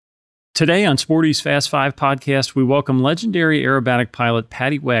Today on Sporty's Fast Five podcast, we welcome legendary aerobatic pilot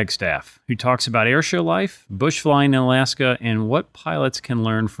Patty Wagstaff, who talks about airshow life, bush flying in Alaska, and what pilots can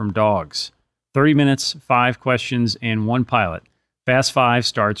learn from dogs. 30 minutes, 5 questions, and 1 pilot. Fast Five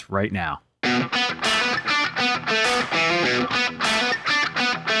starts right now.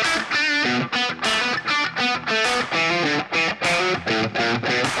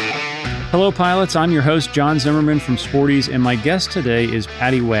 Hello, pilots. I'm your host, John Zimmerman from Sporty's, and my guest today is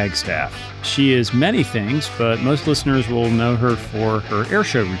Patty Wagstaff. She is many things, but most listeners will know her for her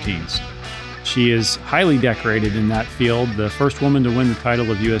airshow routines. She is highly decorated in that field, the first woman to win the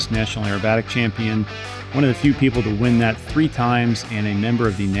title of U.S. National Aerobatic Champion, one of the few people to win that 3 times, and a member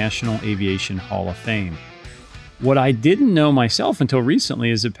of the National Aviation Hall of Fame. What I didn't know myself until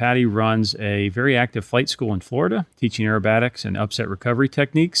recently is that Patty runs a very active flight school in Florida, teaching aerobatics and upset recovery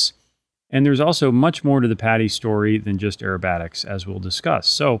techniques. And there's also much more to the Patty story than just aerobatics, as we'll discuss.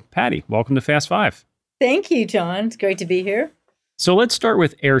 So, Patty, welcome to Fast Five. Thank you, John. It's great to be here. So let's start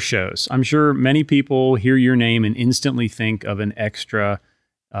with air shows. I'm sure many people hear your name and instantly think of an extra,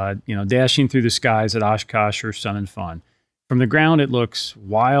 dashing through the skies at Oshkosh or Sun and Fun. From the ground, it looks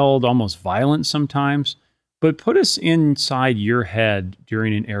wild, almost violent sometimes. But put us inside your head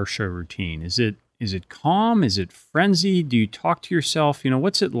during an air show routine. Is it calm? Is it frenzy? Do you talk to yourself?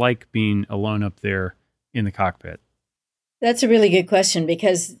 What's it like being alone up there in the cockpit? That's a really good question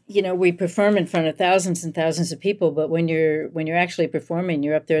because, we perform in front of thousands and thousands of people, but when you're actually performing,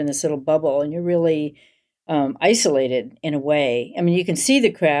 you're up there in this little bubble and you're really isolated in a way. I mean, you can see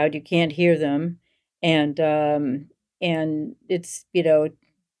the crowd, you can't hear them. And it's,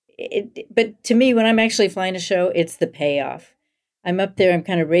 but to me, when I'm actually flying a show, it's the payoff. I'm up there, I'm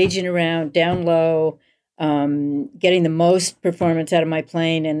kind of raging around, down low, getting the most performance out of my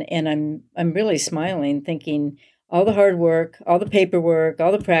plane, and I'm really smiling, thinking all the hard work, all the paperwork,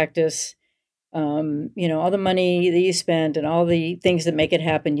 all the practice, all the money that you spend and all the things that make it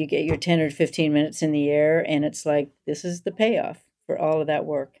happen, you get your 10 or 15 minutes in the air, and it's like, this is the payoff for all of that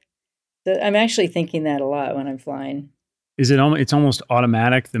work. So I'm actually thinking that a lot when I'm flying. It's almost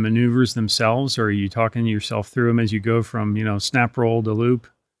automatic, the maneuvers themselves, or are you talking yourself through them as you go from, snap roll to loop?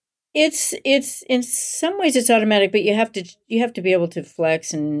 It's in some ways it's automatic, but you have to be able to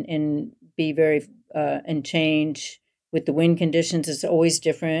flex and be very and change with the wind conditions. It's always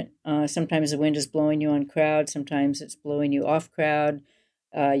different. Sometimes the wind is blowing you on crowd, sometimes it's blowing you off crowd.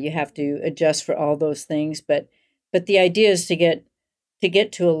 You have to adjust for all those things, but the idea is to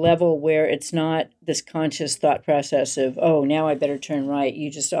get to a level where it's not this conscious thought process of, oh, now I better turn right. You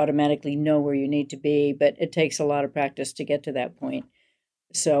just automatically know where you need to be, but it takes a lot of practice to get to that point.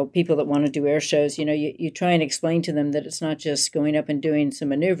 So people that want to do air shows, you try and explain to them that it's not just going up and doing some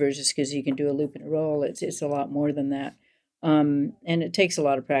maneuvers just because you can do a loop and a roll. It's a lot more than that. And it takes a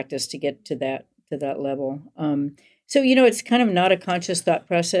lot of practice to get to that level. So, it's kind of not a conscious thought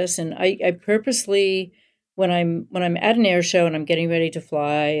process. And I purposely, when I'm at an air show and I'm getting ready to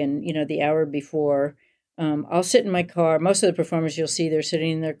fly and, the hour before, I'll sit in my car. Most of the performers you'll see, they're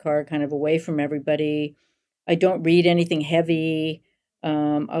sitting in their car kind of away from everybody. I don't read anything heavy.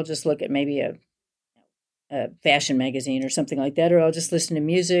 I'll just look at maybe a fashion magazine or something like that, or I'll just listen to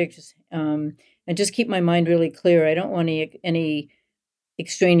music and just keep my mind really clear. I don't want any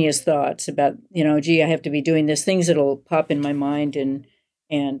extraneous thoughts about, I have to be doing this, things that'll pop in my mind and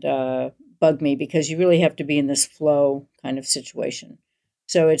bug me, because you really have to be in this flow kind of situation.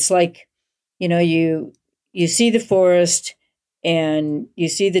 So it's like, you see the forest and you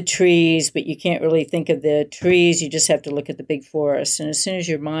see the trees, but you can't really think of the trees. You just have to look at the big forest. And as soon as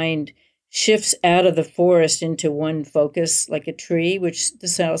your mind shifts out of the forest into one focus, like a tree, which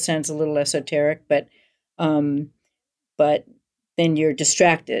this sounds a little esoteric, but then you're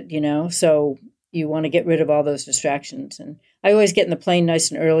distracted, so you want to get rid of all those distractions. And I always get in the plane nice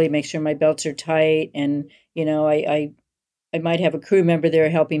and early, make sure my belts are tight. And, I might have a crew member there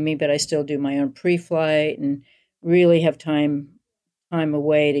helping me, but I still do my own pre-flight and really have time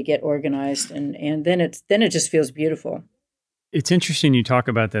away to get organized. And then it just feels beautiful. It's interesting you talk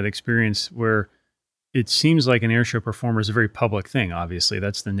about that experience where it seems like an airshow performer is a very public thing. Obviously,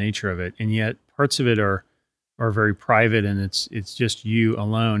 that's the nature of it. And yet parts of it are very private and it's just you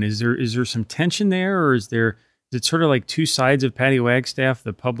alone. Is there some tension there, or is it sort of like two sides of Patty Wagstaff,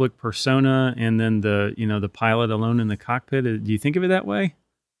 the public persona and then the pilot alone in the cockpit? Do you think of it that way?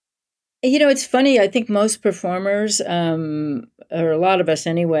 It's funny. I think most performers, or a lot of us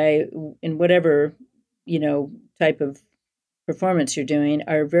anyway, in whatever, type of performance you're doing,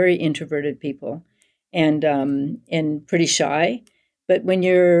 are very introverted people and pretty shy. But when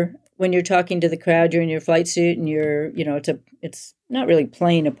you're when you're talking to the crowd, you're in your flight suit and it's not really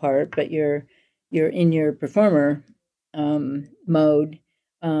playing a part, but you're in your performer mode.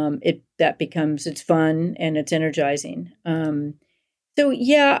 It's fun and it's energizing. So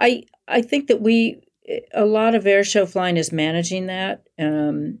yeah, I think that a lot of air show flying is managing that.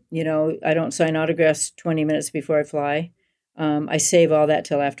 I don't sign autographs 20 minutes before I fly. I save all that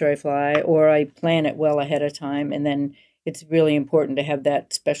till after I fly, or I plan it well ahead of time, and then it's really important to have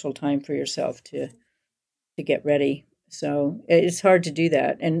that special time for yourself to get ready. So it's hard to do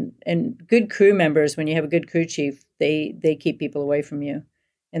that, and good crew members, when you have a good crew chief, they keep people away from you,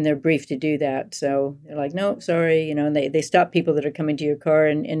 and they're briefed to do that. So they're like, no, sorry, and they stop people that are coming to your car,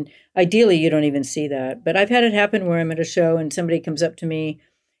 and ideally you don't even see that. But I've had it happen where I'm at a show and somebody comes up to me.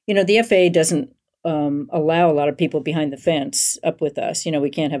 The FAA doesn't allow a lot of people behind the fence up with us. We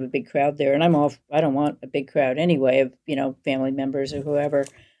can't have a big crowd there, and I don't want a big crowd anyway of family members or whoever.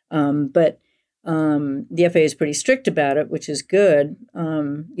 But the FAA is pretty strict about it, which is good.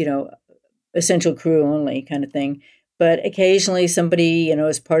 Essential crew only kind of thing. But occasionally somebody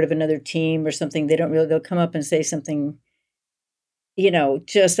is part of another team or something. They'll come up and say something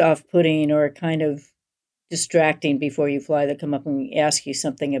just off-putting or kind of distracting before you fly. They'll come up and ask you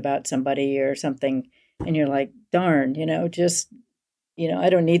something about somebody or something, and you're like, darn, I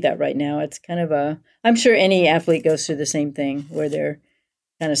don't need that right now. It's kind of I'm sure any athlete goes through the same thing where they're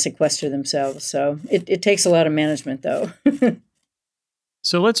kind of sequester themselves. So it takes a lot of management, though.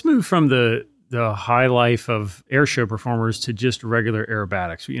 So let's move from the high life of air show performers to just regular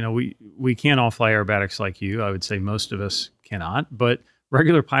aerobatics. We can't all fly aerobatics like you. I would say most of us cannot, but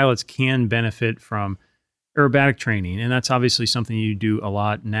regular pilots can benefit from aerobatic training, and that's obviously something you do a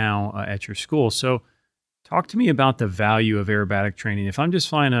lot now at your school. So talk to me about the value of aerobatic training. If I'm just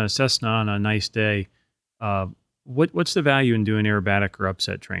flying a Cessna on a nice day, what's the value in doing aerobatic or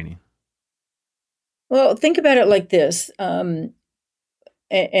upset training? Well, think about it like this. And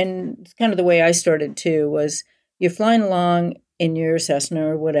it's kind of the way I started too, was you're flying along in your Cessna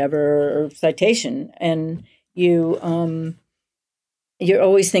or whatever, or Citation, and you're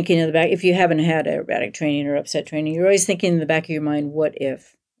always thinking in the back, if you haven't had aerobatic training or upset training, you're always thinking in the back of your mind, what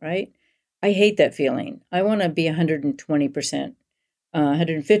if, right? I hate that feeling. I want to be 120%,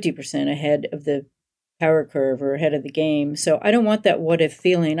 150% ahead of the power curve or ahead of the game. So I don't want that what if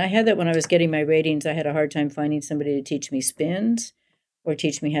feeling. I had that when I was getting my ratings. I had a hard time finding somebody to teach me spins or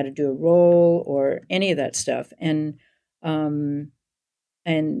teach me how to do a roll or any of that stuff. And a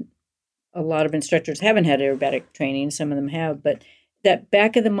lot of instructors haven't had aerobatic training. Some of them have, but that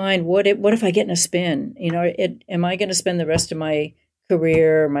back of the mind, what if I get in a spin? Am I going to spend the rest of my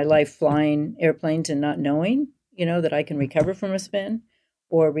career, my life flying airplanes and not knowing, that I can recover from a spin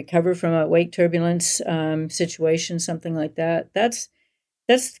or recover from a wake turbulence situation, something like that? That's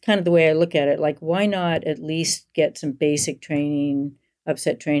kind of the way I look at it. Like, why not at least get some basic training,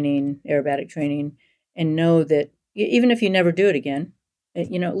 upset training, aerobatic training, and know that even if you never do it again,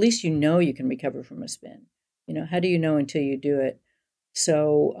 at least you can recover from a spin. How do you know until you do it?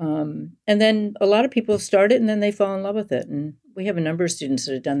 So, and then a lot of people start it and then they fall in love with it. And we have a number of students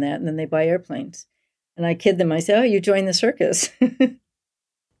that have done that, and then they buy airplanes. And I kid them. I say, oh, you joined the circus.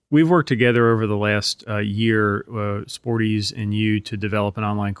 We've worked together over the last year, Sporties and you, to develop an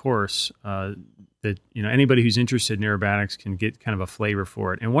online course that anybody who's interested in aerobatics can get kind of a flavor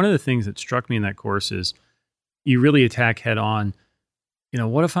for it. And one of the things that struck me in that course is you really attack head on,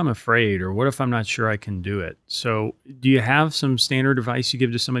 what if I'm afraid, or what if I'm not sure I can do it? So do you have some standard advice you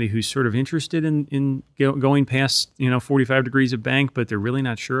give to somebody who's sort of interested in going past, 45 degrees of bank, but they're really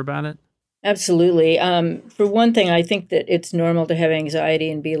not sure about it? Absolutely. For one thing, I think that it's normal to have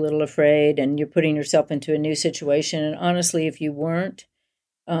anxiety and be a little afraid, and you're putting yourself into a new situation. And honestly, if you weren't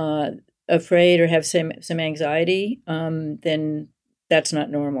afraid or have some anxiety, then that's not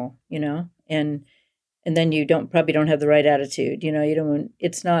normal, and then you probably don't have the right attitude.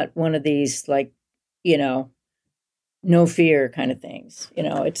 It's not one of these like, no fear kind of things.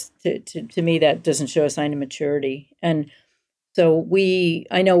 It's to me, that doesn't show a sign of maturity. And so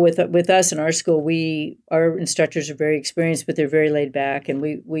I know with us in our school, our instructors are very experienced, but they're very laid back, and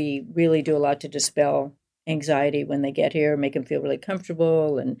we really do a lot to dispel anxiety when they get here, make them feel really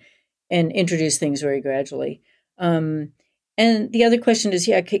comfortable, and introduce things very gradually. And the other question is,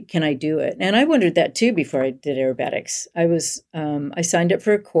 can I do it? And I wondered that too before I did aerobatics. I signed up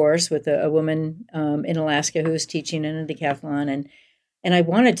for a course with a woman in Alaska who was teaching in a decathlon, and I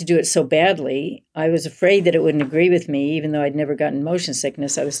wanted to do it so badly. I was afraid that it wouldn't agree with me, even though I'd never gotten motion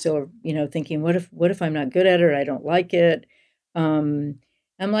sickness. I was still, thinking, what if I'm not good at it or I don't like it? And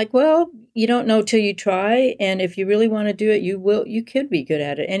I'm like, well, you don't know till you try, and if you really want to do it, you will. You could be good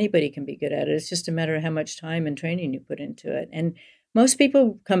at it. Anybody can be good at it. It's just a matter of how much time and training you put into it. And most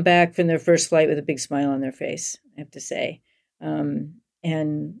people come back from their first flight with a big smile on their face, I have to say, and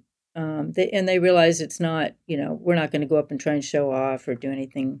they realize it's not. We're not going to go up and try and show off or do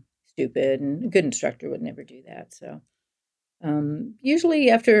anything stupid. And a good instructor would never do that. So usually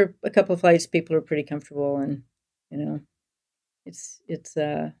after a couple of flights, people are pretty comfortable, and you know it's it's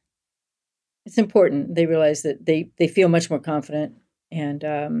uh it's important. They realize that they feel much more confident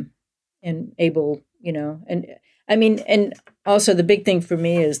and able, and I mean, and also the big thing for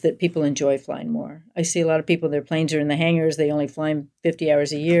me is that people enjoy flying more. I see a lot of people, their planes are in the hangars, they only fly 'em 50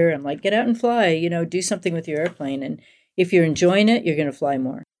 hours a year. I'm like, get out and fly, do something with your airplane. And if you're enjoying it, you're going to fly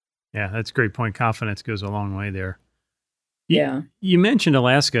more. Yeah, that's a great point. Confidence goes a long way there. Yeah. You mentioned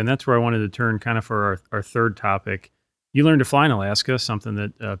Alaska, and that's where I wanted to turn kind of for our third topic. You learned to fly in Alaska, something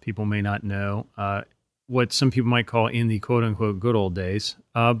that people may not know, what some people might call in the quote unquote good old days.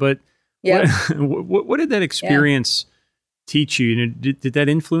 But Yeah. what did that experience teach you? Did that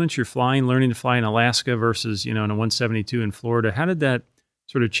influence your flying, learning to fly in Alaska versus, in a 172 in Florida? How did that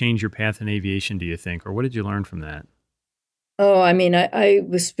sort of change your path in aviation, do you think? Or what did you learn from that? Oh, I mean, I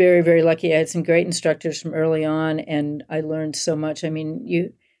was very, very lucky. I had some great instructors from early on, and I learned so much. I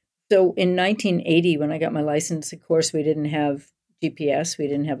mean, so in 1980, when I got my license, of course, we didn't have GPS, we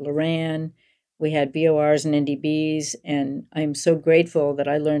didn't have Loran, we had VORs and NDBs, and I'm so grateful that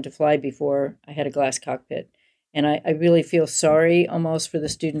I learned to fly before I had a glass cockpit. And I really feel sorry almost for the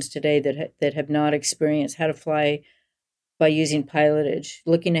students today that have not experienced how to fly by using pilotage,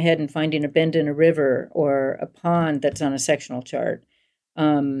 looking ahead and finding a bend in a river or a pond that's on a sectional chart.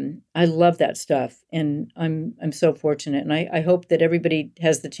 I love that stuff, and I'm so fortunate. And I hope that everybody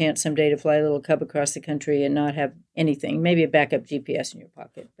has the chance someday to fly a little cub across the country and not have anything, maybe a backup GPS in your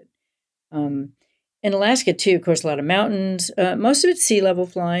pocket. But in Alaska too, of course, a lot of mountains. Most of it's sea level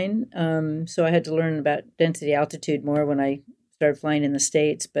flying. So I had to learn about density altitude more when I started flying in the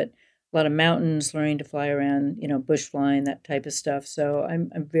States, but a lot of mountains, learning to fly around, bush flying, that type of stuff. So I'm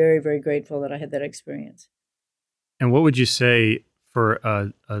very, very grateful that I had that experience. And what would you say for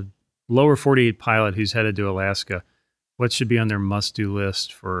a lower 48 pilot who's headed to Alaska? What should be on their must-do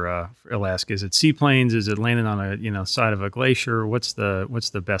list for Alaska? Is it seaplanes? Is it landing on a side of a glacier? What's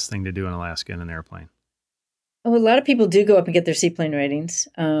the best thing to do in Alaska in an airplane? Oh, a lot of people do go up and get their seaplane ratings.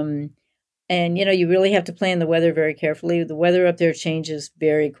 And, you really have to plan the weather very carefully. The weather up there changes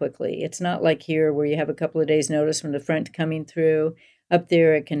very quickly. It's not like here where you have a couple of days notice from the front coming through. Up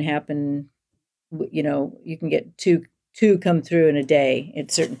there, it can happen, you can get two come through in a day at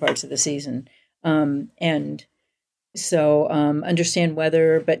certain parts of the season. And so understand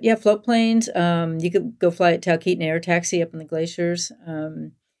weather. But yeah, float planes, you could go fly at Talkeetna Air Taxi up in the glaciers.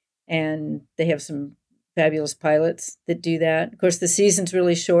 And they have some fabulous pilots that do that. Of course, the season's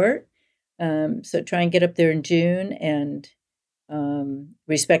really short. So try and get up there in June and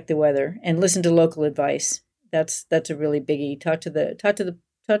respect the weather and listen to local advice. That's a really biggie. Talk to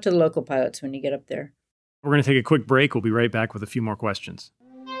the local pilots when you get up there. We're going to take a quick break. We'll be right back with a few more questions.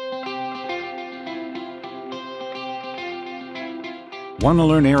 Want to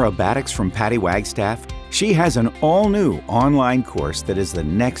learn aerobatics from Patty Wagstaff? She has an all-new online course that is the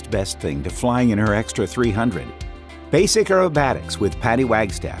next best thing to flying in her Extra 300. Basic Aerobatics with Patty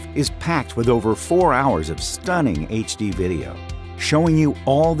Wagstaff is packed with over 4 hours of stunning HD video, showing you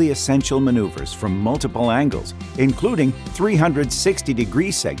all the essential maneuvers from multiple angles, including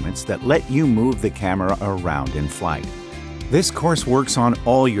 360-degree segments that let you move the camera around in flight. This course works on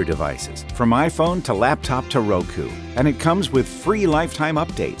all your devices, from iPhone to laptop to Roku, and it comes with free lifetime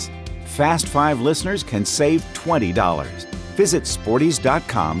updates. Fast 5 listeners can save $20. Visit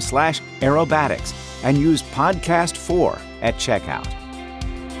sporties.com/aerobatics and use podcast 4 at checkout.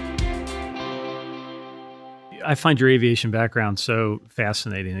 I find your aviation background so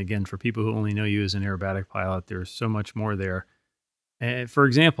fascinating. Again, for people who only know you as an aerobatic pilot, there's so much more there. For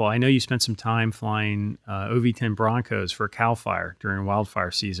example, I know you spent some time flying OV-10 Broncos for CAL FIRE during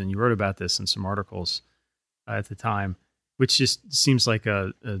wildfire season. You wrote about this in some articles at the time, which just seems like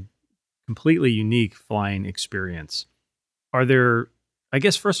a completely unique flying experience. Are there, I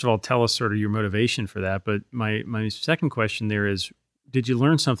guess, first of all, tell us sort of your motivation for that. But my second question there is, did you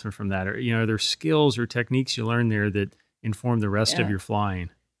learn something from that? Or, are there skills or techniques you learned there that inform the rest of your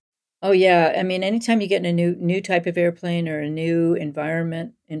flying? Oh, yeah. I mean, anytime you get in a new type of airplane or a new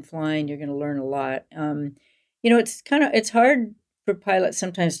environment in flying, you're going to learn a lot. It's hard for pilots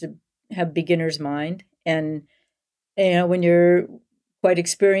sometimes to have beginner's mind. And, when you're quite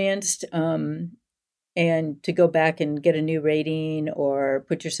experienced, And to go back and get a new rating or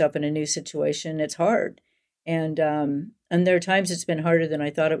put yourself in a new situation, it's hard. And there are times it's been harder than I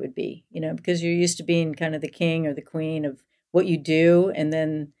thought it would be, because you're used to being kind of the king or the queen of what you do, and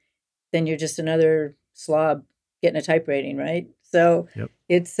then you're just another slob getting a type rating, right? So Yep.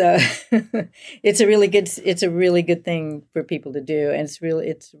 it's it's a really good thing for people to do, and it's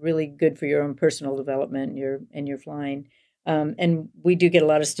really good for your own personal development and your flying. And we do get a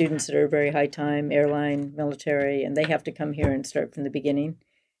lot of students that are very high time, airline, military, and they have to come here and start from the beginning.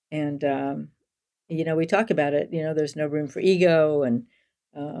 And we talk about it. There's no room for ego, and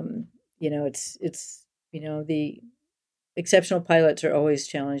it's the exceptional pilots are always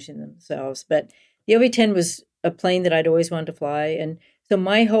challenging themselves. But the OV-10 was a plane that I'd always wanted to fly, and so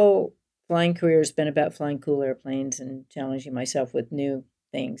my whole flying career has been about flying cool airplanes and challenging myself with new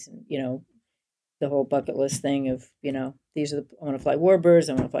things, and the whole bucket list thing of these are I want to fly Warbirds,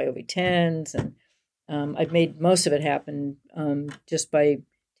 I want to fly OV-10s, and I've made most of it happen just by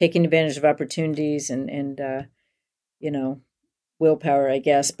taking advantage of opportunities and willpower, I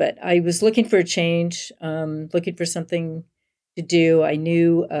guess. But I was looking for a change, looking for something to do. I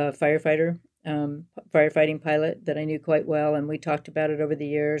knew a firefighting pilot that I knew quite well, and we talked about it over the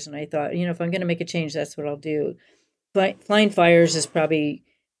years. And I thought, if I'm going to make a change, that's what I'll do. Flying fires is probably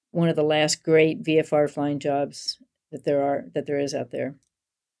one of the last great VFR flying jobs that there is out there.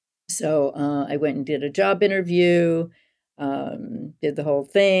 So I went and did a job interview, did the whole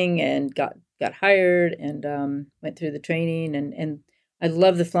thing, and got hired, and went through the training. And I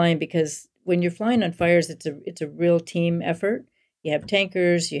love the flying because when you're flying on fires, it's a real team effort. You have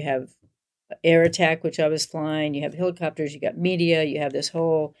tankers, you have air attack, which I was flying, you have helicopters, you got media, you have this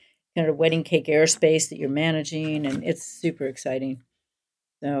whole kind of wedding cake airspace that you're managing, and it's super exciting.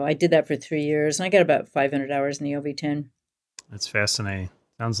 So I did that for 3 years, and I got about 500 hours in the OV-10. That's fascinating.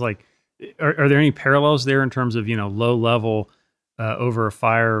 Sounds like, are there any parallels there in terms of, low level over a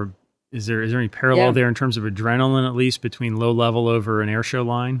fire? Is there any parallel there in terms of adrenaline, at least, between low level over an air show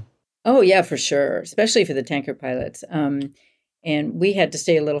line? Oh, yeah, for sure, especially for the tanker pilots. And we had to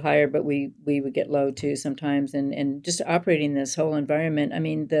stay a little higher, but we would get low too sometimes. And just operating this whole environment, I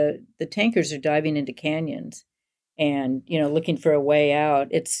mean, the tankers are diving into canyons and, looking for a way out.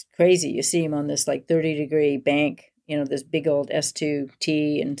 It's crazy. You see them on this like 30-degree bank, this big old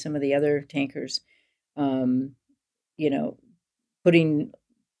S2T and some of the other tankers, putting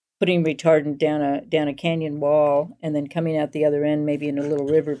retardant down a canyon wall and then coming out the other end, maybe in a little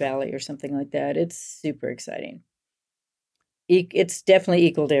river valley or something like that. It's super exciting. It's definitely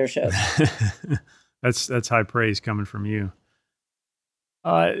equal to air shows. That's high praise coming from you.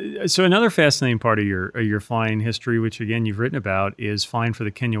 So another fascinating part of your flying history, which again you've written about, is flying for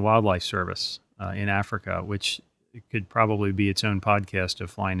the Kenya Wildlife Service in Africa, which could probably be its own podcast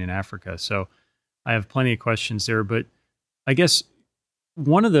of flying in Africa. So I have plenty of questions there, but I guess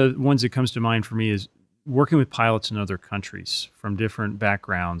one of the ones that comes to mind for me is working with pilots in other countries from different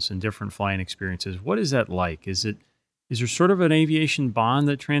backgrounds and different flying experiences. What is that like? Is there sort of an aviation bond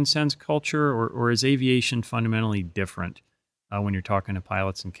that transcends culture, or is aviation fundamentally different when you're talking to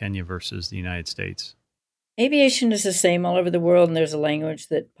pilots in Kenya versus the United States? Aviation is the same all over the world, and there's a language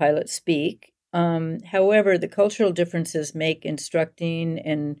that pilots speak. However, the cultural differences make instructing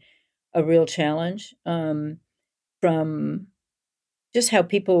and a real challenge from just how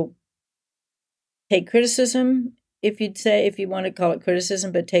people take criticism, if you want to call it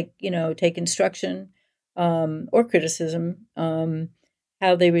criticism, but take instruction or criticism,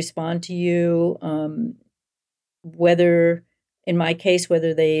 how they respond to you, whether, in my case,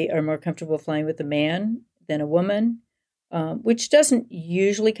 whether they are more comfortable flying with a man than a woman, which doesn't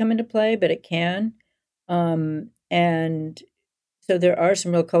usually come into play, but it can. And so there are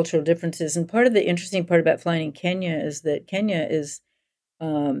some real cultural differences. And part of the interesting part about flying in Kenya is that Kenya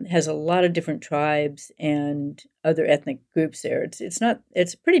has a lot of different tribes and other ethnic groups there. It's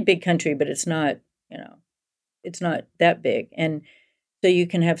a pretty big country, but it's not that big. And so you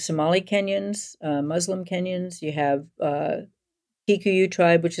can have Somali Kenyans, Muslim Kenyans, you have Kikuyu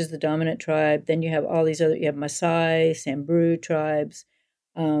tribe, which is the dominant tribe. Then you have you have Maasai, Samburu tribes.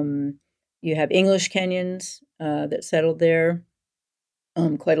 You have English Kenyans that settled there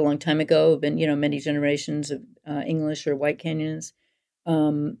quite a long time ago, been, many generations of English or white Kenyans.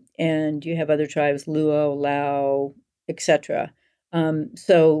 And you have other tribes, Luo, Lao, etc.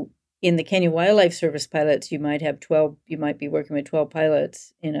 So in the Kenya Wildlife Service pilots, you might be working with 12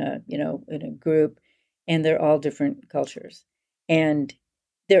 pilots in a group, and they're all different cultures. And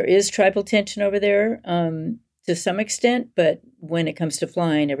there is tribal tension over there to some extent, but when it comes to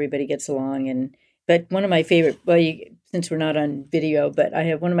flying, everybody gets along. But one of my favorite, since we're not on video, but I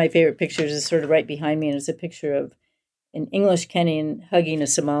have one of my favorite pictures is sort of right behind me, and it's a picture of an English Kenyan hugging a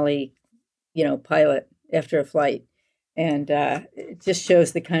Somali, pilot after a flight. And it just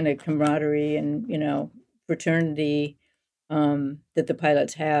shows the kind of camaraderie and, fraternity that the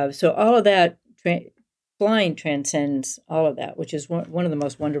pilots have. So all of that, flying transcends all of that, which is one of the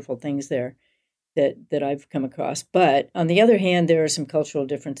most wonderful things there that I've come across. But on the other hand, there are some cultural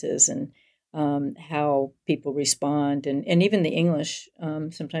differences in how people respond. And even the English,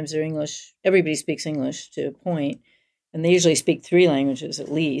 sometimes they're English, everybody speaks English to a point, and they usually speak 3 languages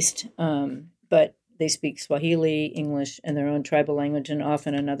at least. But they speak Swahili, English, and their own tribal language, and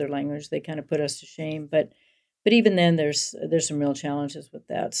often another language. They kind of put us to shame. But even then, there's some real challenges with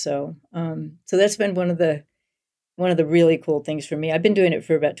that. So that's been one of the really cool things for me. I've been doing it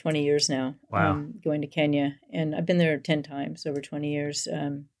for about 20 years now. Wow. Going to Kenya, and I've been there 10 times over 20 years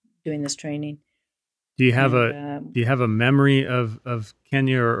doing this training. Do you have a memory of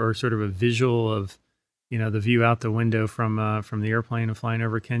Kenya or sort of a visual of the view out the window from the airplane and flying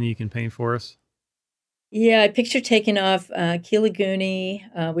over Kenya you can paint for us? Yeah, I picture taking off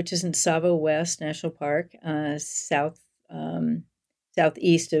Kiliguni, which is in Tsavo West National Park,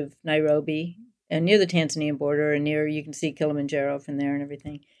 southeast of Nairobi, and near the Tanzanian border, and you can see Kilimanjaro from there and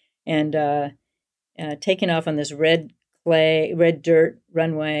everything. And taking off on this red dirt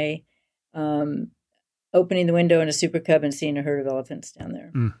runway, opening the window in a Super Cub and seeing a herd of elephants down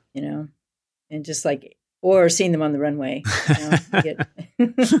there, and just or seeing them on the runway.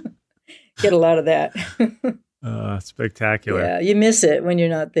 Get a lot of that. Spectacular. Yeah, you miss it when you're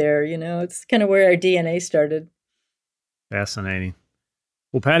not there. It's kind of where our DNA started. Fascinating.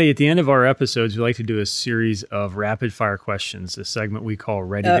 Well, Patty, at the end of our episodes, we like to do a series of rapid fire questions, a segment we call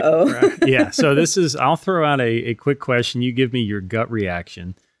Ready to... Yeah, so I'll throw out a quick question. You give me your gut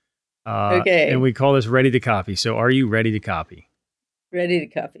reaction. Okay. And we call this Ready to Copy. So are you ready to copy? Ready to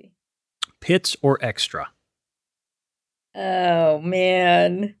copy. Pits or extra? Oh,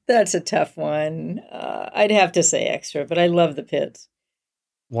 man, that's a tough one. I'd have to say extra, but I love the pits.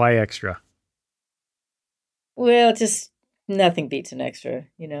 Why extra? Well, just nothing beats an extra,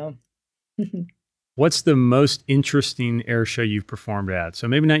 What's the most interesting air show you've performed at? So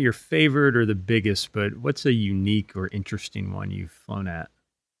maybe not your favorite or the biggest, but what's a unique or interesting one you've flown at?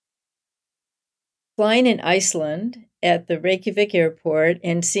 Flying in Iceland at the Reykjavik airport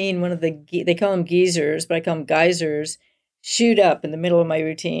and seeing one of they call them geysers, but I call them geysers, shoot up in the middle of my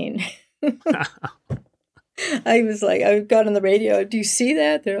routine. I got on the radio. Do you see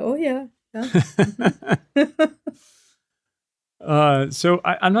that? They're, oh yeah. So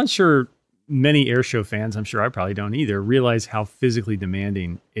I'm not sure many airshow fans, I'm sure I probably don't either, realize how physically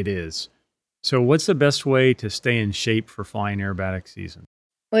demanding it is. So what's the best way to stay in shape for flying aerobatic season?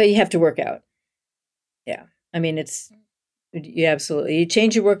 Well, you have to work out. Yeah. I mean, you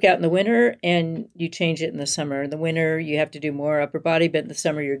change your workout in the winter and you change it in the summer. In the winter, you have to do more upper body, but in the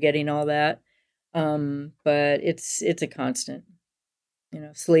summer, you're getting all that. But it's a constant,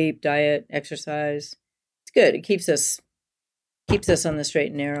 sleep, diet, exercise. It's good. It keeps us on the straight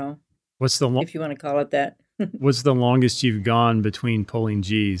and narrow. If you want to call it that. What's the longest you've gone between pulling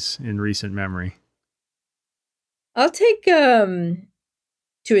G's in recent memory? I'll take 2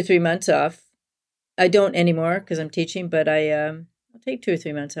 or 3 months off. I don't anymore because I'm teaching, but I'll take 2 or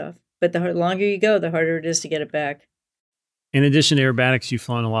 3 months off. But the longer you go, the harder it is to get it back. In addition to aerobatics, you've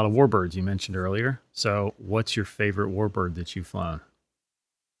flown a lot of warbirds you mentioned earlier. So what's your favorite warbird that you've flown?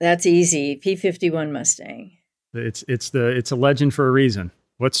 That's easy. P-51 Mustang. It's a legend for a reason.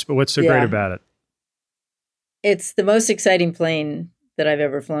 What's so great about it? It's the most exciting plane that I've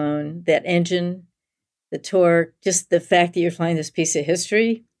ever flown. That engine, the torque, just the fact that you're flying this piece of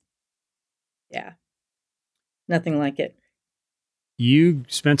history. Yeah. Nothing like it. You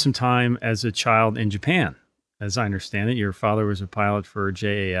spent some time as a child in Japan. As I understand it, your father was a pilot for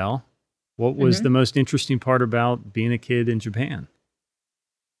JAL. What was the most interesting part about being a kid in Japan?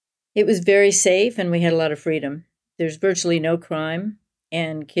 It was very safe and we had a lot of freedom. There's virtually no crime,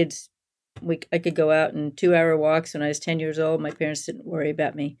 and kids, I could go out in 2-hour walks when I was 10 years old. My parents didn't worry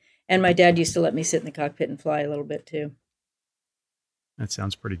about me. And my dad used to let me sit in the cockpit and fly a little bit too. That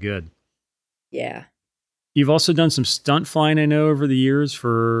sounds pretty good. Yeah. You've also done some stunt flying, I know, over the years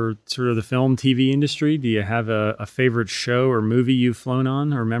for sort of the film, TV industry. Do you have a favorite show or movie you've flown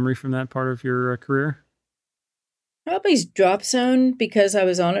on or memory from that part of your career? Probably Drop Zone, because I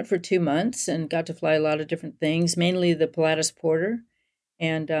was on it for 2 months and got to fly a lot of different things, mainly the Pilatus Porter.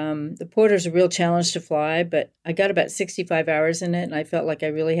 And the Porter's a real challenge to fly, but I got about 65 hours in it, and I felt like I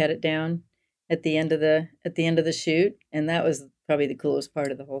really had it down at the end of the shoot, and that was probably the coolest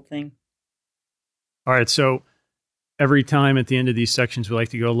part of the whole thing. All right, so every time at the end of these sections, we like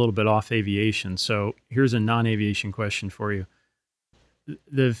to go a little bit off aviation. So here's a non-aviation question for you.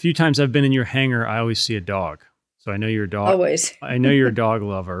 The few times I've been in your hangar, I always see a dog. So I know you're a dog. Always. I know you're a dog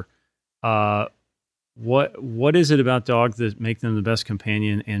lover. What is it about dogs that make them the best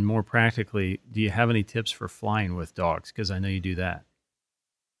companion? And more practically, do you have any tips for flying with dogs? Because I know you do that.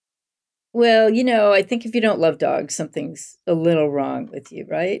 Well, I think if you don't love dogs, something's a little wrong with you,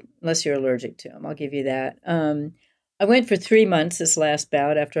 right? Unless you're allergic to them. I'll give you that. I went for 3 months this last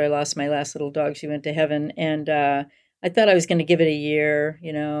bout after I lost my last little dog. She went to heaven. And I thought I was going to give it a year,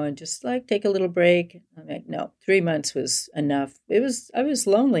 and just like take a little break. I'm like, no, 3 months was enough. I was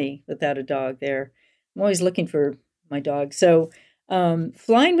lonely without a dog there. I'm always looking for my dog. So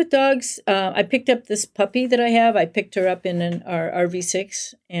flying with dogs, I picked up this puppy that I have. I picked her up in our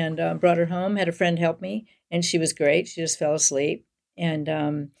RV6 and brought her home, had a friend help me, and she was great. She just fell asleep.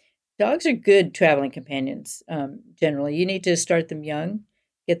 And dogs are good traveling companions, generally. You need to start them young,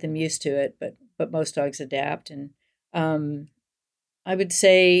 get them used to it, but most dogs adapt. And I would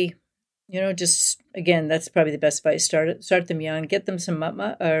say, just, again, that's probably the best advice. Start them young, get them some mutt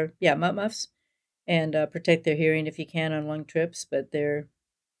muffs. And protect their hearing if you can on long trips. But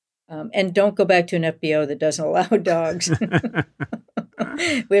and don't go back to an FBO that doesn't allow dogs.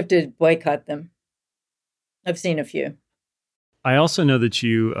 We have to boycott them. I've seen a few. I also know that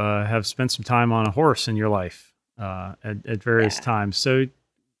you have spent some time on a horse in your life at various times. So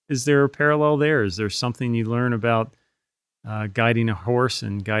is there a parallel there? Is there something you learn about guiding a horse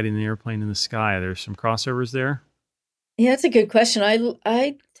and guiding the airplane in the sky? There's some crossovers there? Yeah, that's a good question.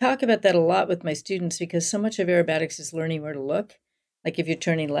 I talk about that a lot with my students because so much of aerobatics is learning where to look. Like if you're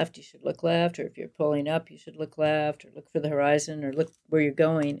turning left, you should look left, or if you're pulling up, you should look left, or look for the horizon, or look where you're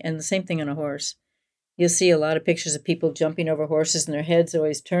going. And the same thing on a horse. You'll see a lot of pictures of people jumping over horses and their heads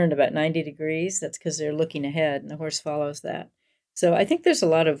always turned about 90 degrees. That's because they're looking ahead and the horse follows that. So I think there's a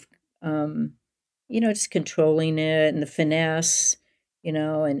lot of, just controlling it and the finesse,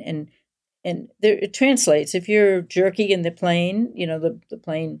 and there, it translates. If you're jerky in the plane, the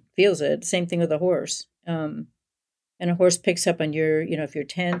plane feels it. Same thing with a horse. And a horse picks up on your, if you're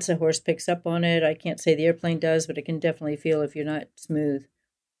tense, a horse picks up on it. I can't say the airplane does, but it can definitely feel if you're not smooth.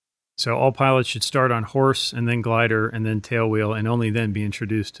 So all pilots should start on horse and then glider and then tailwheel and only then be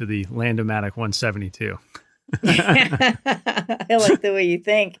introduced to the Land-O-Matic 172. I like the way you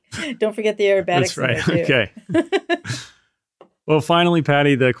think. Don't forget the aerobatics. That's right. Okay. Well, finally,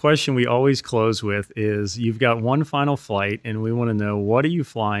 Patty, the question we always close with is you've got one final flight and we want to know, what are you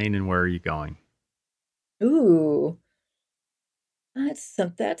flying and where are you going? Ooh,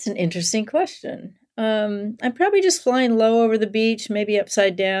 that's an interesting question. I'm probably just flying low over the beach, maybe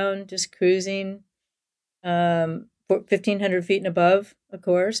upside down, just cruising, 1,500 feet and above, of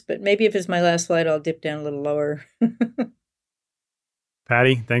course. But maybe if it's my last flight, I'll dip down a little lower.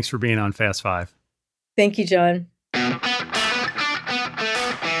 Patty, thanks for being on Fast Five. Thank you, John.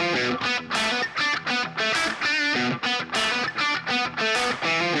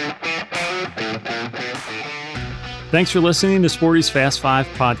 Thanks for listening to Sporty's Fast Five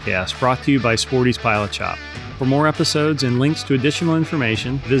podcast, brought to you by Sporty's Pilot Shop. For more episodes and links to additional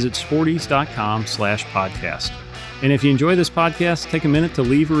information, visit sportys.com/podcast. And if you enjoy this podcast, take a minute to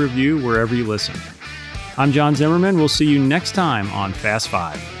leave a review wherever you listen. I'm John Zimmerman. We'll see you next time on Fast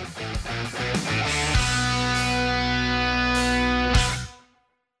Five.